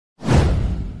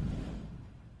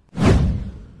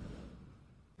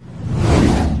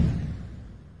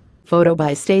Photo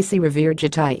by Stacey Revere.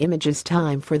 Getty Images.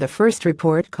 Time for the first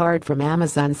report card from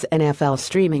Amazon's NFL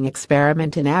streaming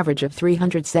experiment. An average of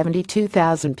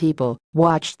 372,000 people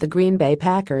watched the Green Bay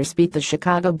Packers beat the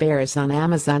Chicago Bears on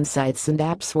Amazon sites and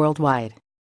apps worldwide.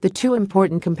 The two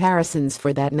important comparisons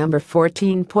for that number: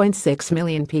 14.6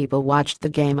 million people watched the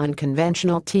game on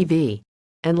conventional TV.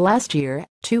 And last year,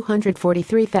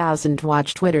 243,000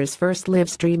 watched Twitter's first live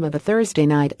stream of a Thursday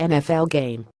night NFL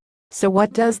game. So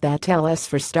what does that tell us?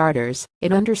 For starters,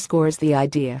 it underscores the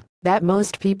idea that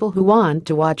most people who want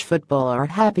to watch football are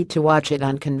happy to watch it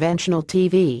on conventional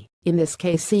TV, in this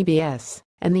case CBS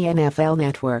and the NFL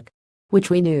Network, which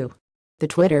we knew. The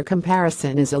Twitter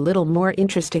comparison is a little more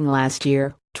interesting. Last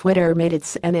year, Twitter made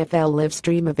its NFL live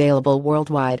stream available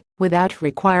worldwide without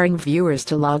requiring viewers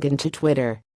to log into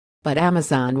Twitter. But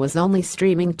Amazon was only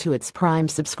streaming to its Prime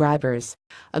subscribers,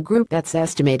 a group that's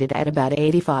estimated at about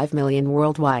 85 million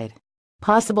worldwide.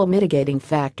 Possible mitigating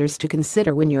factors to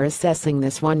consider when you're assessing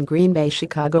this one: Green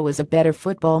Bay-Chicago was a better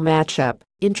football matchup,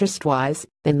 interest-wise,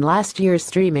 than last year's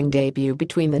streaming debut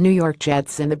between the New York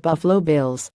Jets and the Buffalo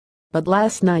Bills. But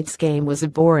last night's game was a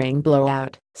boring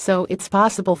blowout, so it's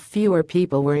possible fewer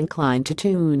people were inclined to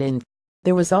tune in.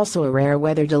 There was also a rare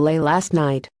weather delay last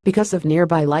night because of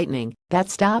nearby lightning that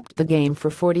stopped the game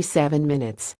for 47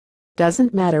 minutes.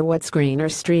 Doesn't matter what screen or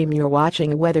stream you're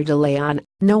watching a weather delay on,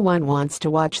 no one wants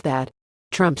to watch that.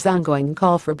 Trump's ongoing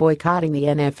call for boycotting the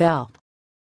NFL